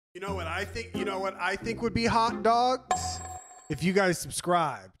You know what I think? You know what I think would be hot dogs? If you guys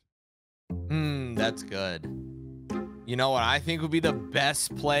subscribed. That's good. You know what I think would be the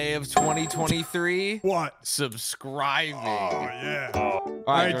best play of 2023? What? Subscribing. Oh, yeah. All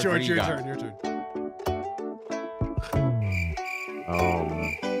right, George, George, your turn. Your turn.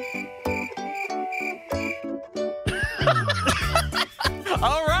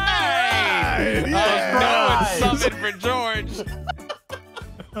 All right. Yeah. No, it's something for George.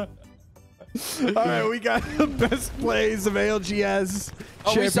 All right, we got the best plays of ALGS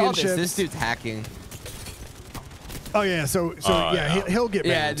We saw championships. this dude's hacking. Oh yeah, so yeah, he'll get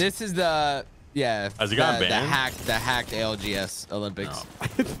banned. Yeah, this is the Has he gotten banned? the hacked ALGS Olympics.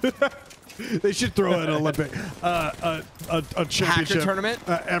 No. They should throw an Olympic a championship Hacker tournament.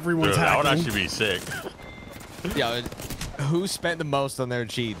 Everyone's Dude, that would hacking. actually be sick. Yo, who spent the most on their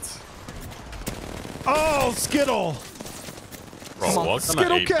cheats? Oh, Skittle. Bro, Come on, what kind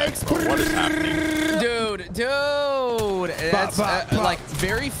Skittle of Apex, cakes. bro? What is happening? Dude, that's bop. like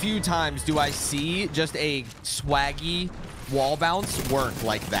very few times do I see just a swaggy wall bounce work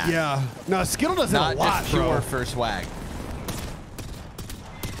like that. Yeah. No, Skittle does it Not a lot, just pure bro. for swag.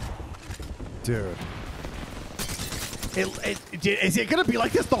 Dude. Is it gonna be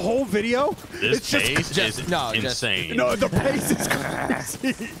like this the whole video? This pace is insane. No, the pace is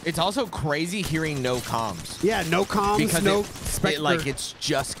crazy. It's also crazy hearing no comms. Yeah, no comms, Because no like it's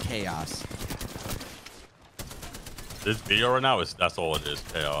just chaos. This video right now that's all it is,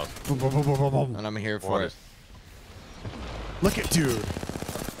 chaos. Boom, boom, boom, boom, boom, boom. And I'm here for it. Look at dude.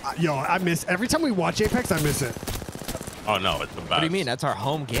 Yo, I miss every time we watch Apex. I miss it. Oh no, it's the best. What do you mean? That's our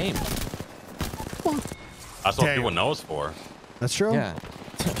home game. That's what Damn. people know us for. That's true. Yeah.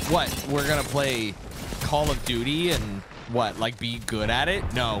 What? We're gonna play Call of Duty and what? Like be good at it?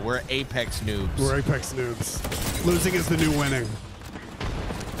 No, we're Apex noobs. We're Apex noobs. Losing is the new winning.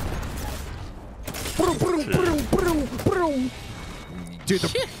 Dude,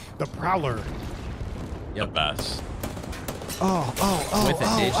 the Prowler. The best. Oh. With a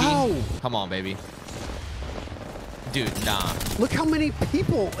digi? Come on, baby. Dude, nah. Look how many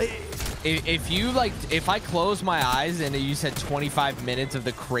people. If I close my eyes and you said 25 minutes of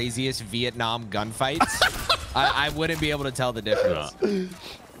the craziest Vietnam gunfights, I wouldn't be able to tell the difference. Yeah.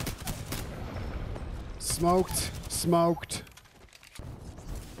 Smoked.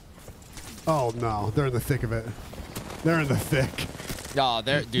 Oh no, they're in the thick of it. They're in the thick. Oh,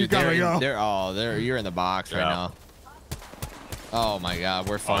 You gotta go. You're in the box right now. Oh my God,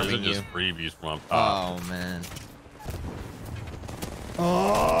 we're farming you. Just freebies from up top. Oh man.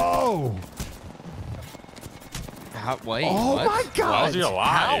 Oh. Wait. Oh what? my God. How is he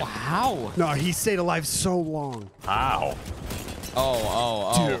alive? How? No, he stayed alive so long. How?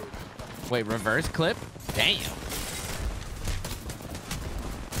 Oh. Dude. Wait, reverse clip? Damn.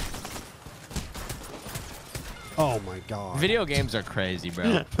 Oh my God. Video games are crazy, bro.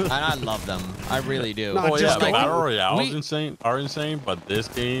 And I love them. I really do. No, Oh yeah, just the like- battle royales are insane, but this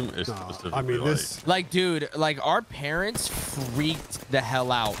game is specifically I mean, this. Like, dude, like our parents freaked the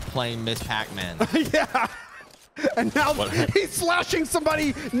hell out playing Miss Pac-Man. Yeah. And now he's slashing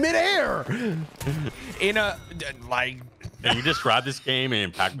somebody midair. In a like. Can you describe this game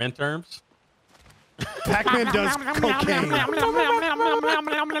in Pac-Man terms? Pac-Man does cocaine.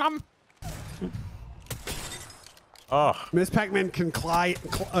 Oh, Miss Pac-Man can climb,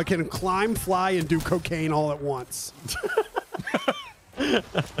 fly, and do cocaine all at once.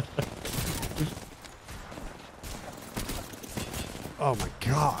 Oh my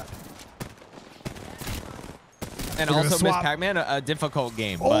God. And We're gonna also Miss swap. Pac-Man, a difficult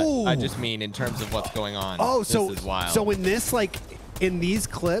game, but Oh. I just mean in terms of what's going on. Oh, this so is wild. so in this, like, in these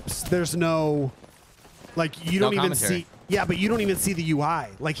clips, there's no, like, you don't even commentary. see. Yeah, but you don't even see the UI.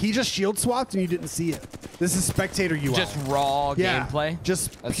 Like, he just shield swapped and you didn't see it. This is spectator UI. just raw yeah, gameplay.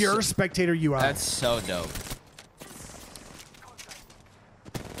 Just That's pure so- spectator UI. That's so dope.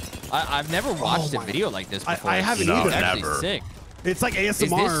 I've never watched a my- video like this before. I haven't No, either. It's actually never. sick. It's like Is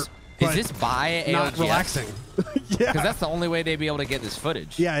ASMR. this by ALGS? not relaxing? Because Yeah. that's the only way they'd be able to get this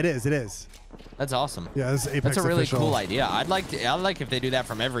footage. Yeah, it is. It is. That's awesome. Yeah, this is Apex That's a really official. cool idea. I'd like if they do that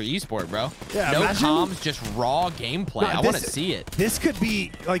from every esport, bro. Yeah, no imagine- comms, just raw gameplay. No, I want to this- see it. This could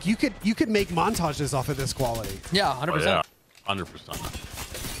be like you could make montages off of this quality. Yeah, oh 100%. yeah,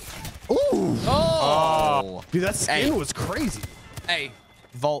 100%. Ooh, Oh. dude, that skin Hey. was crazy. Hey,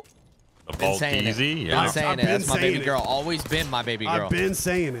 Volt. The Been Vault saying easy, it. yeah. Been saying I've it. been That's my saying baby it. girl. Always been my baby girl. I've been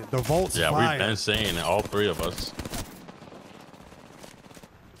saying it. The Volt's Yeah, fire. we've been saying it, all three of us.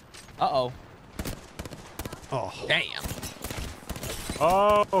 Uh-oh. Oh, Damn.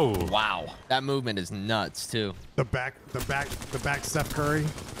 Oh, Wow. That movement is nuts, too. the back Steph Curry.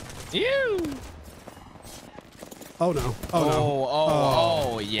 You. Oh no. Oh no.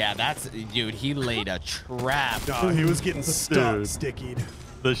 Oh, yeah. That's dude. He laid a trap. No, he was getting stuck, stickied.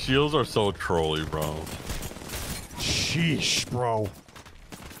 The shields are so trolly, bro. Sheesh, bro.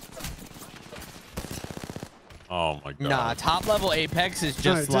 Oh my god. Nah, top level Apex is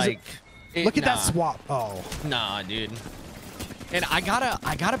just like. Look at that swap. Oh. Nah, dude. And I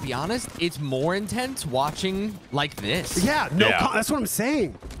gotta be honest. It's more intense watching like this. Yeah. No. That's what I'm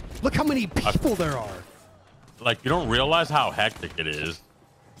saying. Look how many people there are. Like, you don't realize how hectic it is.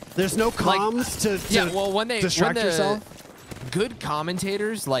 There's no comms to yeah, well, when distract yourself. Good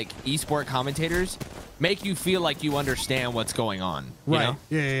commentators, like esport commentators, make you feel like you understand what's going on. You know?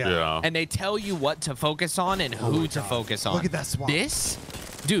 Yeah. And they tell you what to focus on and who to focus on. Look at that swap. This,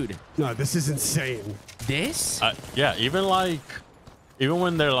 dude. No, this is insane. This? Yeah, even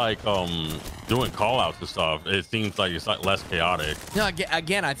when they're like doing call outs and stuff, it seems like it's like less chaotic. No,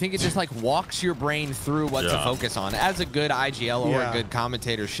 again, I think it just like walks your brain through what to focus on, as a good IGL or a good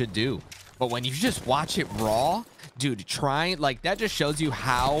commentator should do. But when you just watch it raw, dude, that just shows you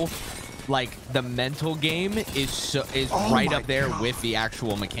how like the mental game is right up there with the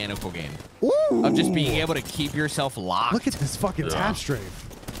actual mechanical game. Ooh. Of just being able to keep yourself locked. Look at this fucking tap strafe.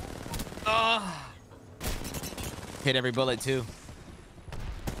 Hit every bullet too.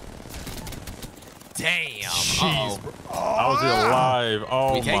 Damn. Jeez, I was alive.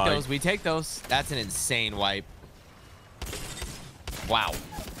 Oh, we take those. We take those. That's an insane wipe. Wow.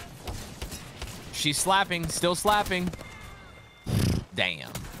 She's slapping. Still slapping.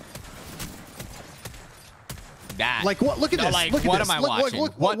 Damn. That. Like what? Look at this. Like, look at what this. am I watching?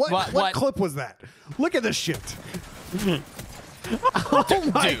 What clip was that? Look at this shit.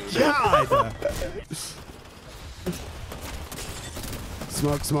 Oh my god.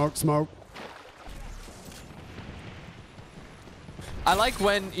 Smoke, smoke, smoke. I like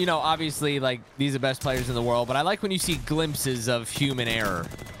when, you know, obviously, like, these are the best players in the world, but I like when you see glimpses of human error.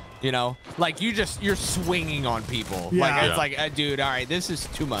 You know? Like, you're swinging on people. Yeah. Like, it's like, dude, all right, this is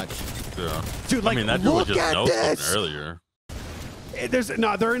too much. Yeah. Dude, like, I mean, that dude look just at knows this. something earlier.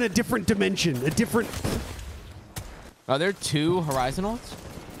 They're in a different dimension. A different... Are there 2 horizonals?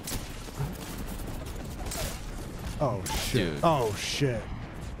 Oh, shit. Dude. Oh, shit.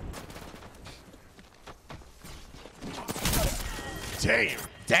 Damn.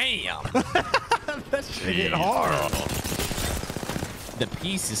 Damn. That shit hit hard. The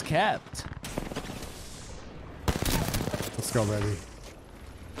piece is kept. Let's go, baby.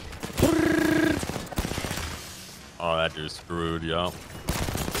 Oh, that dude's screwed, yo.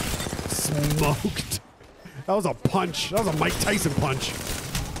 Smoked. That was a punch. That was a Mike Tyson punch.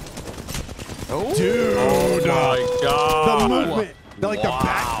 Oh. Dude. Oh my god. The movement. Like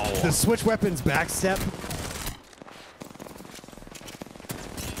the switch weapons backstep.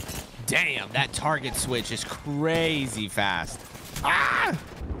 Damn, that target switch is crazy fast. Ah!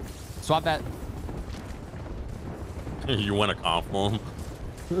 Swap that. You want to comp him?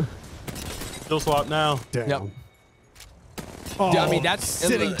 Still swap now. Damn. Yep. Oh, Dude, I mean, that's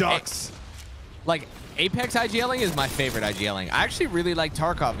sitting ducks. Like, Apex IGLing is my favorite IGLing. I actually really like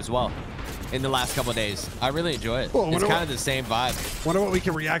Tarkov as well in the last couple of days. I really enjoy it. Well, it's kind of the same vibe. Wonder what we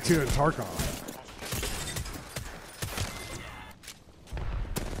can react to in Tarkov.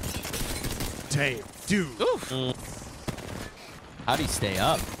 Damn. Dude. How'd he stay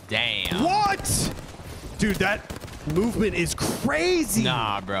up? Damn. What? Dude, that movement is crazy.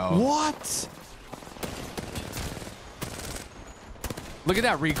 Nah, bro. What? Look at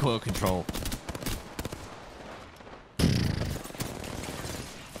that recoil control.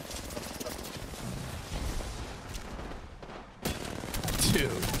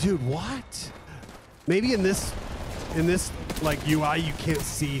 Dude, what? Maybe in this like UI you can't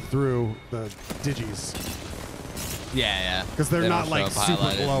see through the digis. Yeah. Because they're not like super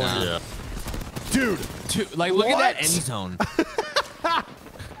glowing. Nah. Yeah. Dude. Like, look at that end zone.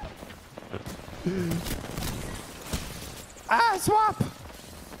 Swap.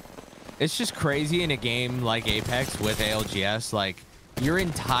 It's just crazy in a game like Apex with ALGS. Like, your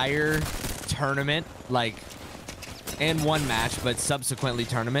entire tournament, like, and one match, but subsequently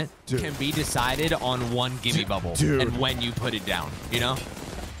tournament, can be decided on one gimme bubble and when you put it down, you know?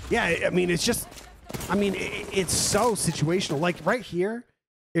 Yeah, I mean, it's just, I mean, it's so situational. Like, right here,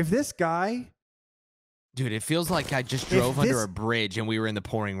 if this guy... Dude, it feels like I just drove under a bridge and we were in the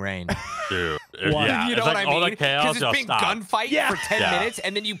pouring rain. Dude, yeah, you know what I mean? All the chaos Because it's been gunfight for 10 Yeah. minutes,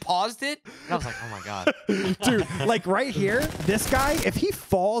 and then you paused it, and I was like, oh my god. Dude, like right here, this guy, if he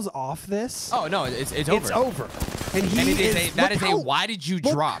falls off this... Oh, no, it's over. It's over. And that is a why did you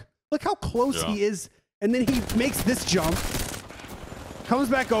drop? Look how close he is, and then he makes this jump. Comes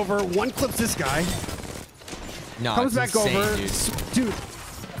back over. One clips this guy. No, Comes back insane, over. Dude.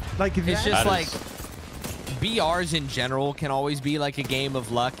 Like, if it's that, just like BRs in general can always be like a game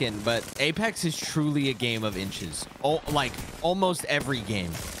of luck, but Apex is truly a game of inches. Like almost every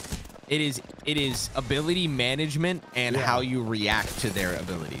game. It is ability management and how you react to their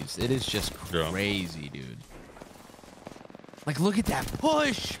abilities. It is just crazy, dude. Like, look at that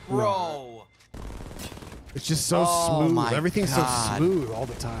push, bro. It's just so smooth. Everything's so smooth all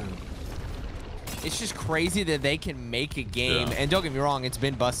the time. It's just crazy that they can make a game. And don't get me wrong, it's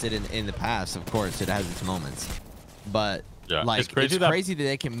been busted in the past. Of course, it has its moments. But like, it's crazy that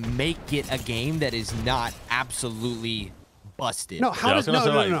they can make it a game that is not absolutely busted. No, how does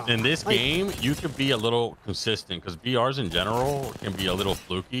no. In this game, you could be a little consistent because BRs in general can be a little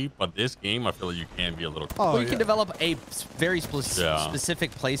fluky, but this game, I feel like you can be a little. Well, you can develop a very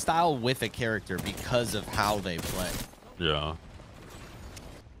specific play style with a character because of how they play. Yeah.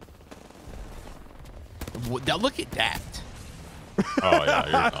 Now look at that. Oh yeah,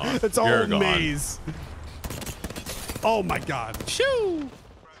 you're gone. It's all maze. Oh my God. Shoo!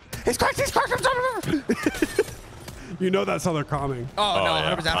 He's cracked. He's cracked. You know that's how they're calming. Oh no,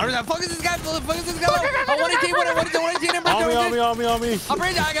 100%. Focus this guy. Focus this guy. Oh, 118. On me. I'm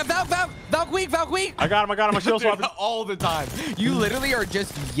ready. I got Valk. I got him. I shield swapping. All the time. You literally are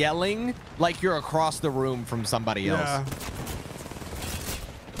just yelling like you're across the room from somebody else. Yeah.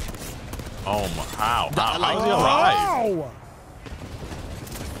 Oh my! How is he alive?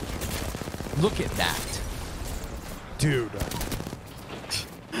 Look at that, dude.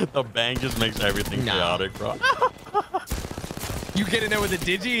 The bang just makes everything chaotic, bro. You get in there with a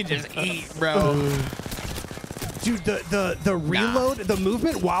digi and just eat, bro. Dude, the reload, the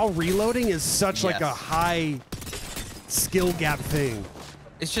movement while reloading is such like a high skill gap thing.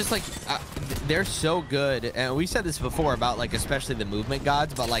 It's just like they're so good, and we said this before about like especially the movement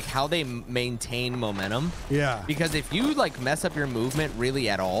gods, but like how they maintain momentum. Yeah. Because if you like mess up your movement really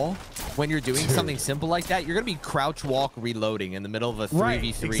at all when you're doing something simple like that, you're gonna be crouch walk reloading in the middle of a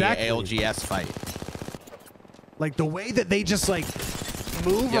 3v3 ALGS fight. Like the way that they just like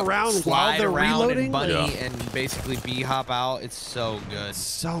move around while they're reloading, and bunny and basically B-hop out. It's so good.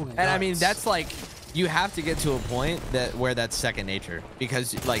 So nuts. And I mean that's like. You have to get to a point where that's second nature,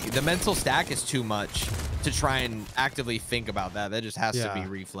 because like the mental stack is too much to try and actively think about that. That just has to be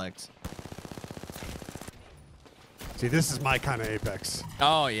reflex. See, this is my kind of Apex.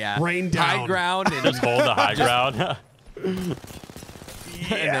 Oh yeah. Rain down. High ground and just hold the high ground. And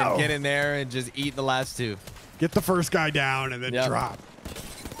then get in there and just eat the last two. Get the first guy down and then drop.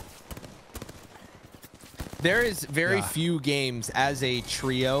 There is very few games as a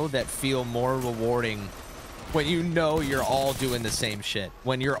trio that feel more rewarding when you know you're all doing the same shit.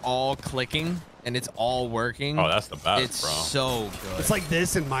 When you're all clicking and it's all working. Oh, that's the best, it's bro. It's so good. It's like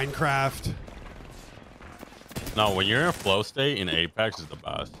this in Minecraft. No, when you're in a flow state in Apex is the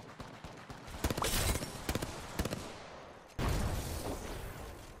best.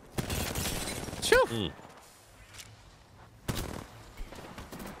 Shoo.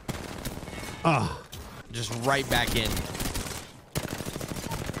 Just right back in.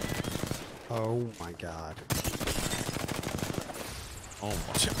 Oh my God. Oh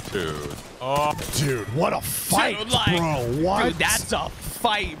my dude. Oh dude, what a fight, dude, like, bro. What? Dude, that's a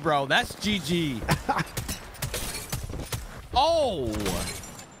fight, bro. That's GG. Oh.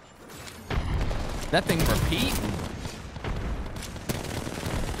 That thing repeating.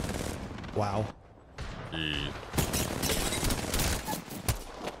 Wow. Jeez.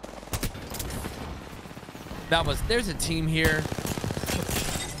 There's a team here.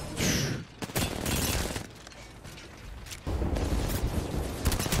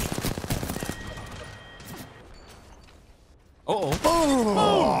 Oh.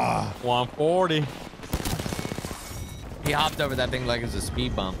 140. He hopped over that thing like it's a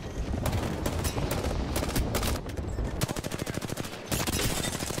speed bump.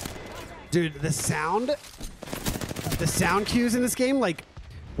 Dude, the sound cues in this game, like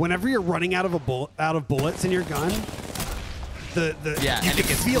whenever you're running out of bullets in your gun, you and it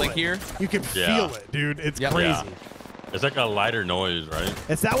gets feel clickier. You can feel it, dude. It's crazy. Yeah. It's like a lighter noise, right?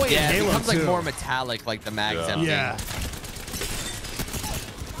 It's that way in Halo it becomes too. like more metallic, like the mag's empty. Yeah.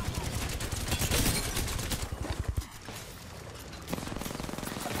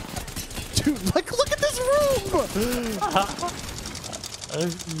 Dude, like look at this room.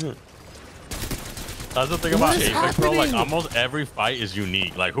 That's the thing about Apex, bro. Like almost every fight is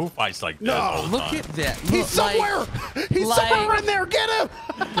unique. Like who fights like this all the look time? at that. He's somewhere. He's somewhere in there. Get him.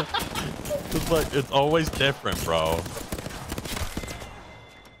 It's like it's always different, bro.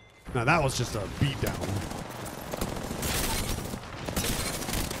 No, that was just a beatdown.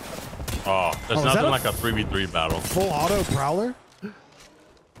 Oh, there's is that nothing a like a 3v3 battle. Full auto prowler?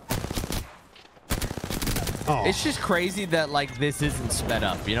 Oh. It's just crazy that like this isn't sped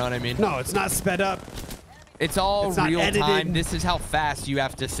up. You know what I mean? No, it's not sped up. It's all It's not real edited. time. This is how fast you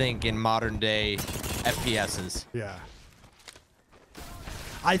have to think in modern day FPSs. Yeah.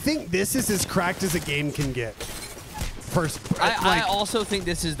 I think this is as cracked as a game can get. First, I also think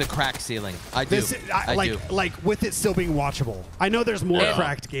this is the crack ceiling. I do. I do. Like with it still being watchable. I know there's more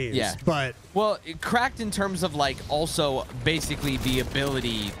cracked games, but well, cracked in terms of like also basically the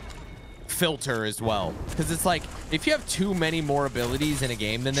ability filter as well, because it's like if you have too many more abilities in a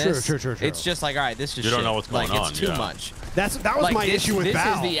game than this, true. It's just like, all right, this is you don't know what's going like, on. It's too much. that was like my issue with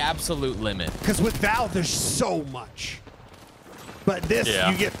Valve. This is the absolute limit. Because with Valve, there's so much. But this,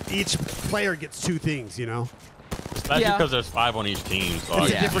 you get each player gets 2 things, you know. Especially because there's 5 on each team, so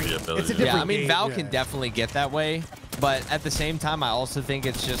it's I a different, the ability. it's a different I mean, game, Valve can definitely get that way, but at the same time, I also think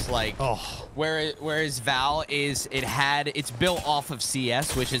it's just like whereas Valve it's built off of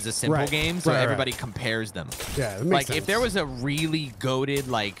CS, which is a simple game, so everybody compares them. Yeah, that makes like sense. if there was a really goated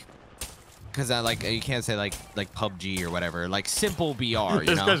like, because I like you can't say like PUBG or whatever, like simple BR. You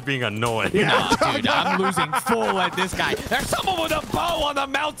This know? guy's being annoying. Nah, dude, I'm losing full at this guy. There's someone with a bow on the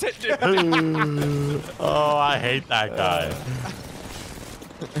mountain, dude. Oh, I hate that guy.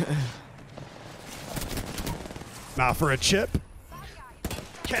 Now for a chip.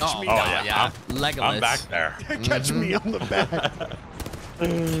 Catch me. Yeah. Legolas. I'm back there. Catch me on the back.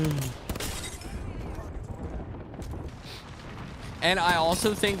 And I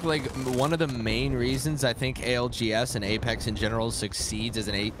also think like one of the main reasons I think ALGS and Apex in general succeeds as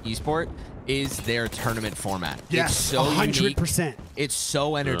an esport is their tournament format. Yes, it's so 100%. unique. It's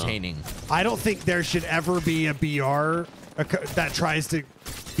so entertaining. I don't think there should ever be a BR that tries to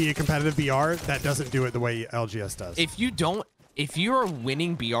be a competitive BR that doesn't do it the way LGS does. If you're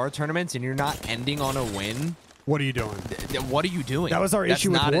winning BR tournaments and you're not ending on a win, what are you doing? What are you doing? That was our issue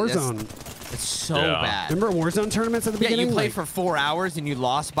with Warzone. It's so bad. Remember Warzone tournaments at the beginning? Yeah, you played for 4 hours and you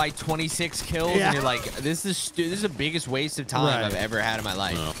lost by 26 kills, and you're like, this is the biggest waste of time I've ever had in my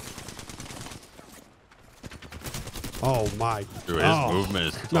life. Oh my! Dude, his movement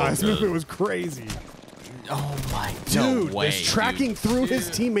is so his movement was crazy. Oh my dude! No way, he's tracking through his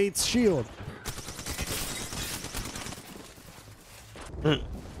teammate's shield. This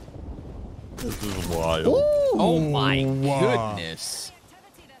is wild. Ooh, oh my goodness!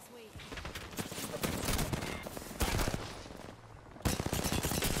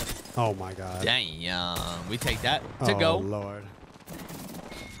 Oh my god! Damn, we take that to go. Oh lord!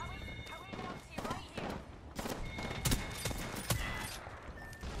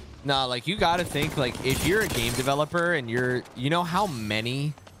 Nah, like you gotta think like if you're a game developer and you know how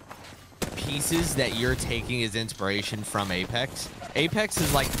many pieces that you're taking as inspiration from Apex. Apex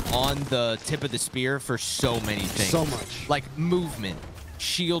is like on the tip of the spear for so many things. So much. Like movement,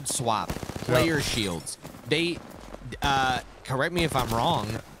 shield swap, player shields. They, correct me if I'm wrong,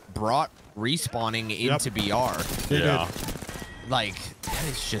 brought respawning into BR. Yeah. Like, that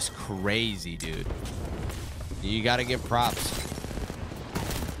is just crazy, dude. You gotta give props.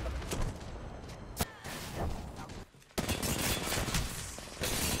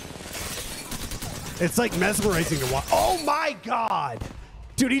 It's like mesmerizing to watch. Oh my god!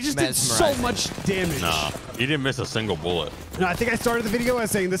 Dude, he just did so much damage. Nah, he didn't miss a single bullet. No, I think I started the video by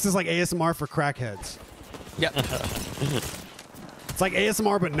saying this is like ASMR for crackheads. Yep. It's like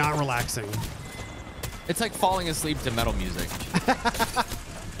ASMR, but not relaxing. It's like falling asleep to metal music.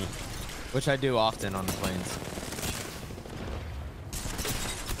 Which I do often on the planes.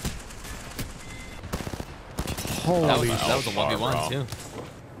 Holy shit. That was a 1v1 too.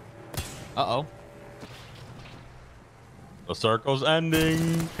 Uh-oh. The circle's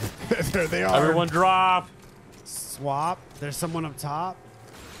ending. There they are. Everyone drop. Swap. There's someone up top.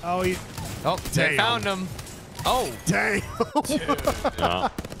 Oh, he. Oh, they found him. Oh. Dang. Yeah.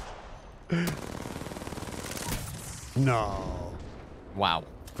 No. Wow.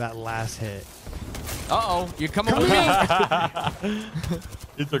 That last hit. Uh-oh. You're coming with me.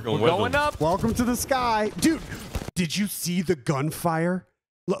 He took him We're with going him. up. Welcome to the sky. Dude, did you see the gunfire?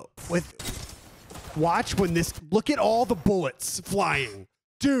 Look, watch when this, look at all the bullets flying.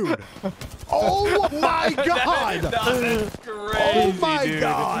 Dude. Oh my god. That's crazy, oh my dude.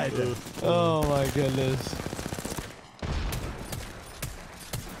 god. Oh my goodness.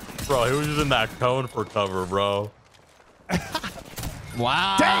 Bro, he was using that cone for cover, bro.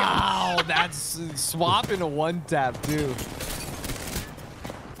 Wow. Damn. That's swapping a one tap too.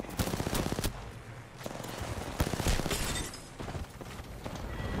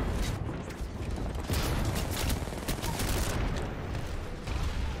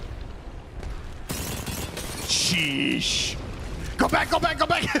 Sheesh. Go back, go back, go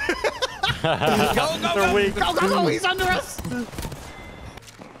back. Go. He's under us.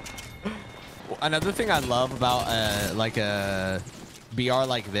 Another thing I love about like a BR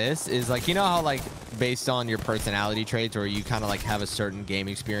like this is like, you know how like based on your personality traits or you kind of like have a certain game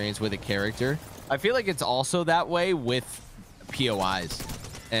experience with a character. I feel like it's also that way with POIs.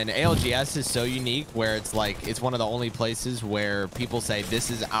 And ALGS is so unique where it's like, it's one of the only places where people say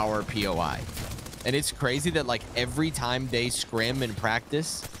this is our POI. And it's crazy that like every time they scrim in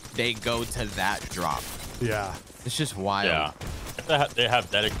practice, they go to that drop. Yeah. It's just wild. Yeah. They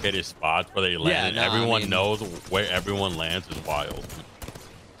have dedicated spots where they land. Yeah, no, everyone I mean, knows where everyone lands is wild.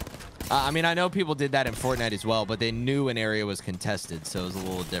 I mean, I know people did that in Fortnite as well, but they knew an area was contested, so it was a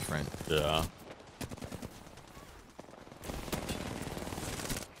little different. Yeah.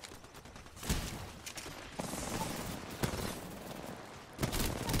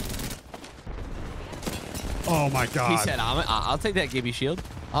 Oh my God. He said, I'll take that Gibby shield.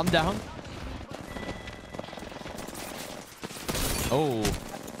 I'm down. Oh.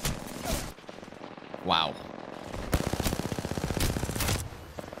 Wow.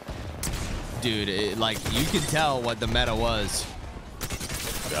 Dude, like, you can tell what the meta was.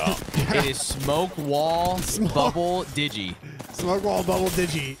 Yeah. It is smoke wall, bubble, digi. Smoke wall, bubble,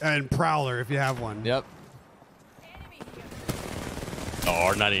 digi, and prowler if you have one. Yep.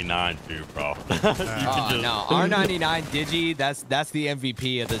 Oh, R99 too, bro. No, R99 digi, that's the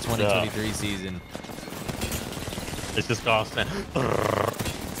MVP of the 2023 season. It's just constant.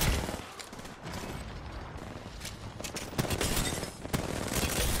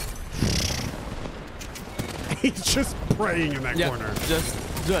 He's just praying in that corner.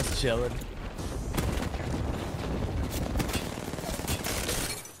 Just chilling.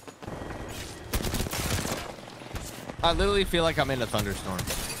 I literally feel like I'm in a thunderstorm.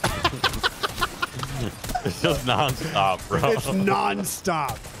 It's just non-stop, bro. It's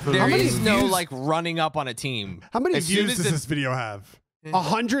non-stop. There is no like running up on a team. How many As soon views as does this video have?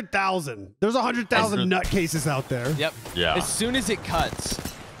 100,000. There's 100,000 nutcases out there. Yep. Yeah. As soon as it cuts,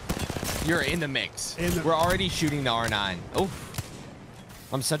 you're in the mix. We're already shooting the R9. Oh,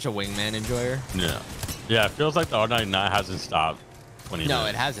 I'm such a wingman enjoyer. Yeah. Yeah, it feels like the R99 hasn't stopped 20 No,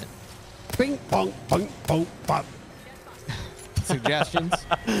 minutes. it hasn't. Bing, bong, bong, bong, bong. Suggestions?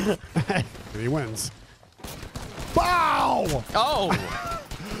 And he wins. Bow! Oh!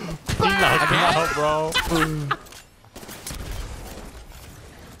 He knocked him out, bro.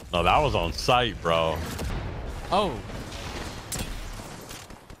 No, that was on site, bro. Oh.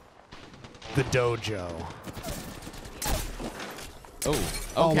 The dojo. Oh. Okay.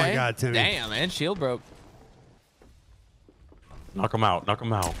 Oh my God, Timmy. Damn, man. Shield broke. Knock him out. Knock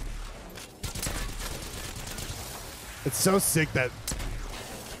him out. It's so sick that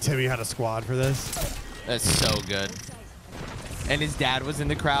Timmy had a squad for this. That's so good. And his dad was in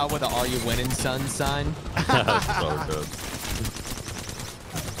the crowd with a "Are you winning, son?" sign. That's so good.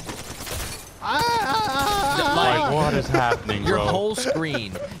 Like, what is happening, Your bro? whole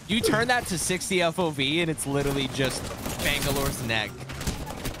screen. You turn that to 60 FOV and it's literally just Bangalore's neck.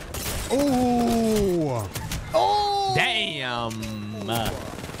 Ooh. Oh. Damn.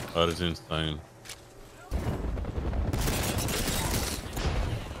 That is insane.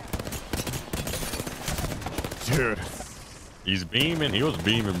 Dude. He's beaming. He was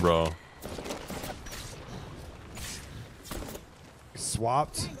beaming, bro.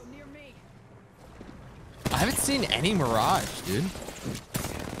 Swapped. I haven't seen any Mirage, dude.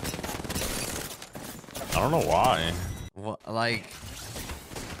 I don't know why. What, like,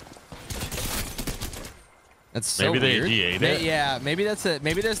 that's so Maybe they weird. GA'd it? Yeah, maybe there's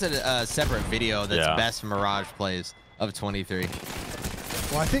a separate video that's Yeah. best Mirage plays of 23.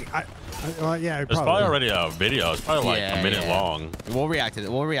 Well, I think yeah. There's probably already a video. It's probably like a minute long. We'll react to that.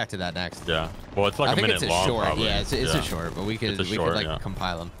 We'll react to that next. Yeah. Well, it's like I a think minute it's a long. short. Probably. Yeah, it's a short, but we could like yeah.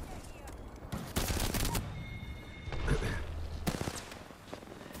 compile them.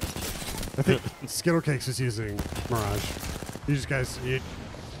 I think Skittlecakes is using Mirage. You just guys, you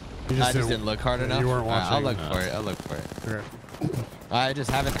I just didn't look hard enough. You weren't watching. I'll look for it. I'll look for it. Okay. I just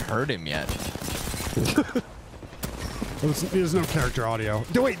haven't heard him yet. There's no character audio.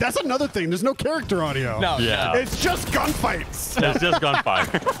 Wait, that's another thing. There's no character audio. No, Yeah. It's just gunfights. It's just gunfire.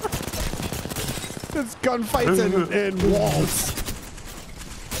 It's gunfights and walls.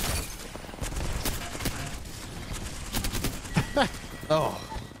 Oh,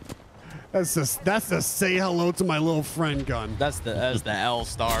 That's the say hello to my little friend gun. that's the L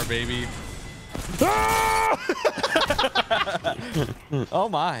star, baby. Oh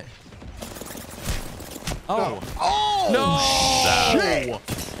my. Oh. Oh No. shit!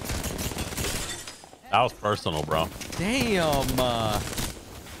 That was personal, bro. Damn.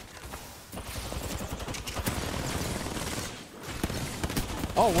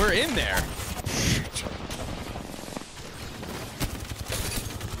 Oh, we're in there.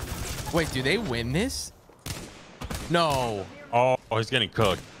 Wait, do they win this? No. Oh, he's getting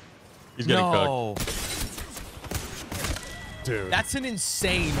cooked. He's getting cooked. Dude. That's an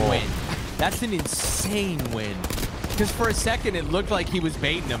insane win. That's an insane win. Because for a second, it looked like he was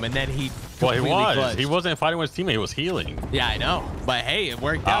baiting him, and then he completely clutched. He wasn't fighting with his teammate. He was healing. Yeah, I know. But hey, it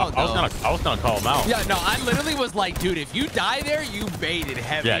worked out. I was gonna call him out. Yeah, no, I literally was like, dude, if you die there, you baited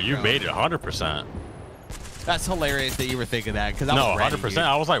heavy. Yeah, you bro. baited 100%. That's hilarious that you were thinking that. Because No, 100%.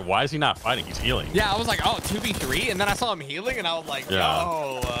 I was like, why is he not fighting? He's healing. Yeah, I was like, oh, 2v3, and then I saw him healing, and I was like,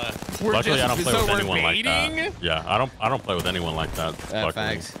 yo, we're Luckily, just, I don't play with anyone baiting? like that. Yeah, I don't play with anyone like that.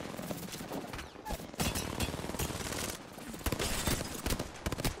 Facts.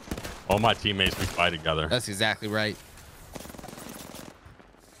 All my teammates, we fight together. That's exactly right.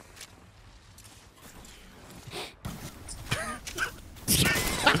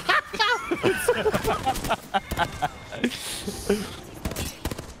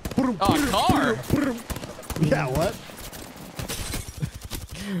 Oh, car. Yeah, what?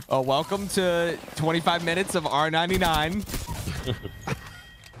 Oh, welcome to 25 minutes of R99.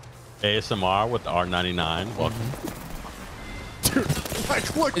 ASMR with the R99. Welcome. Dude,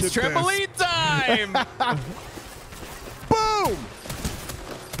 like, look It's at trampoline time. Boom!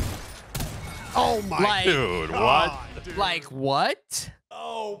 Oh my Like, Dude, God, what? dude. like what?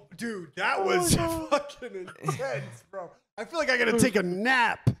 Oh, dude, that was fucking intense, bro. I feel like I gotta take a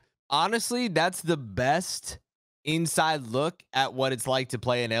nap. Honestly, that's the best inside look at what it's like to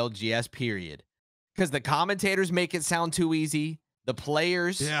play an LGS, period. Because the commentators make it sound too easy. The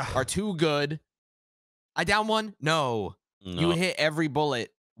players are too good. I down one? No. You hit every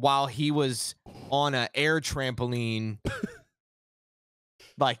bullet while he was on an air trampoline.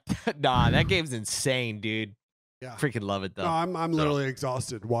 Like, nah, that game's insane, dude. Yeah. Freaking love it, though. No, I'm literally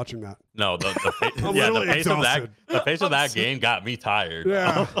exhausted watching that. No, the pace of that game got me tired.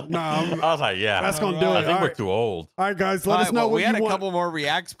 Yeah. No, I was like, yeah. That's gonna do it. I think we're too old. All right, guys, let us know what we had you a want. couple more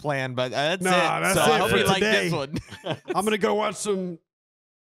reacts planned, but that's Nah, it. that's So it I hope for you like today. this one. I'm gonna go watch some.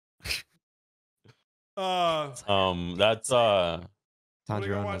 Tanjiro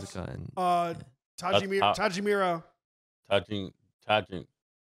watch, Nezuka and Tajimiro. Tajin.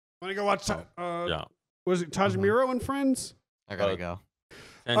 Want to go watch? Yeah. Was it Tajimiro and Friends? I gotta go.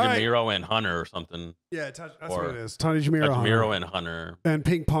 Tanjiro and Hunter or something. Yeah, that's what it is. Tajimiro and Hunter. And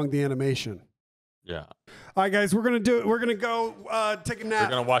Ping Pong the animation. Yeah. All right, guys, we're gonna do it. We're gonna go take a nap.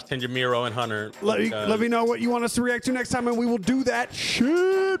 We're gonna watch Tanjiro and Hunter. Let me know what you want us to react to next time, and we will do that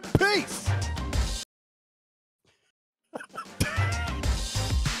shit. Peace.